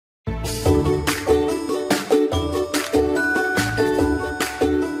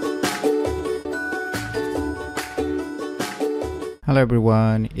Hello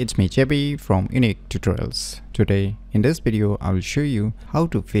everyone, it's me JB from UniqueTutorials. Today in this video I will show you how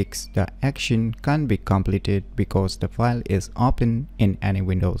to fix the action can't be completed because the file is open in any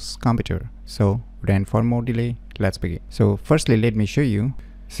Windows computer. So without for more delay, let's begin. So firstly let me show you.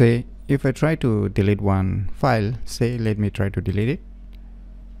 Say if I try to delete one file, let me try to delete it.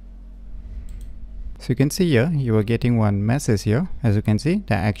 So you can see here you are getting one message here. As you can see,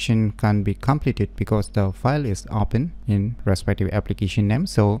 the action can't be completed because the file is open in respective application name.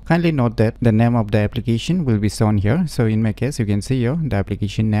 So kindly note that the name of the application will be shown here. So in my case, you can see here the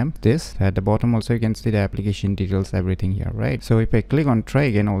application name, this at the bottom. Also you can see the application details, everything here, right? So if I click on try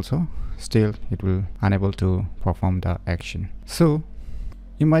again, also still it will unable to perform the action. So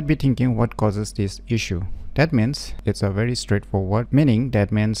you might be thinking what causes this issue. That means it's a very straightforward, meaning that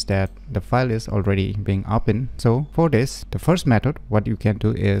means that the file is already being open. So for this, the first method, what you can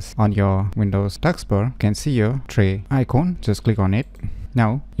do is on your Windows taskbar, you can see your tray icon, just click on it.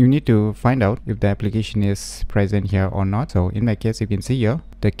 Now you need to find out if the application is present here or not. So in my case, you can see here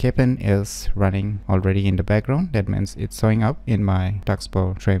the Kpen is running already in the background. That means it's showing up in my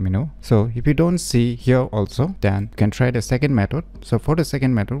taskbar tray menu. So if you don't see here also, then you can try the second method. So for the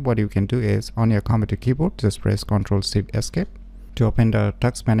second method, what you can do is on your computer keyboard, just press Ctrl+Shift+Escape to open the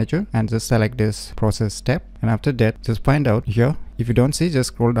task manager and just select this process tab. And after that, just find out here. If you don't see,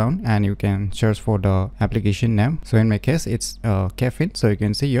 just scroll down and you can search for the application name. So in my case, it's Kpen. So you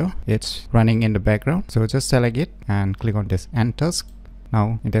can see here it's running in the background. So just select it and click on this end task.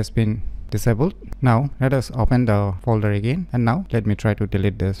 Now it has been disabled. Now let us open the folder again, and now let me try to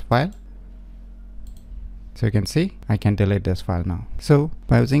delete this file. So you can see I can delete this file now. So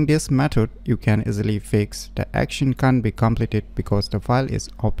by using this method, you can easily fix the action can't be completed because the file is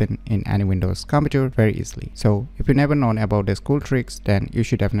open in any Windows computer very easily. So if you never known about these cool tricks, then you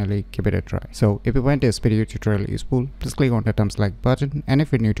should definitely give it a try. So if you find this video tutorial useful, please click on the thumbs like button, and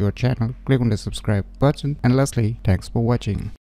if you're new to our channel, click on the subscribe button, and lastly, thanks for watching.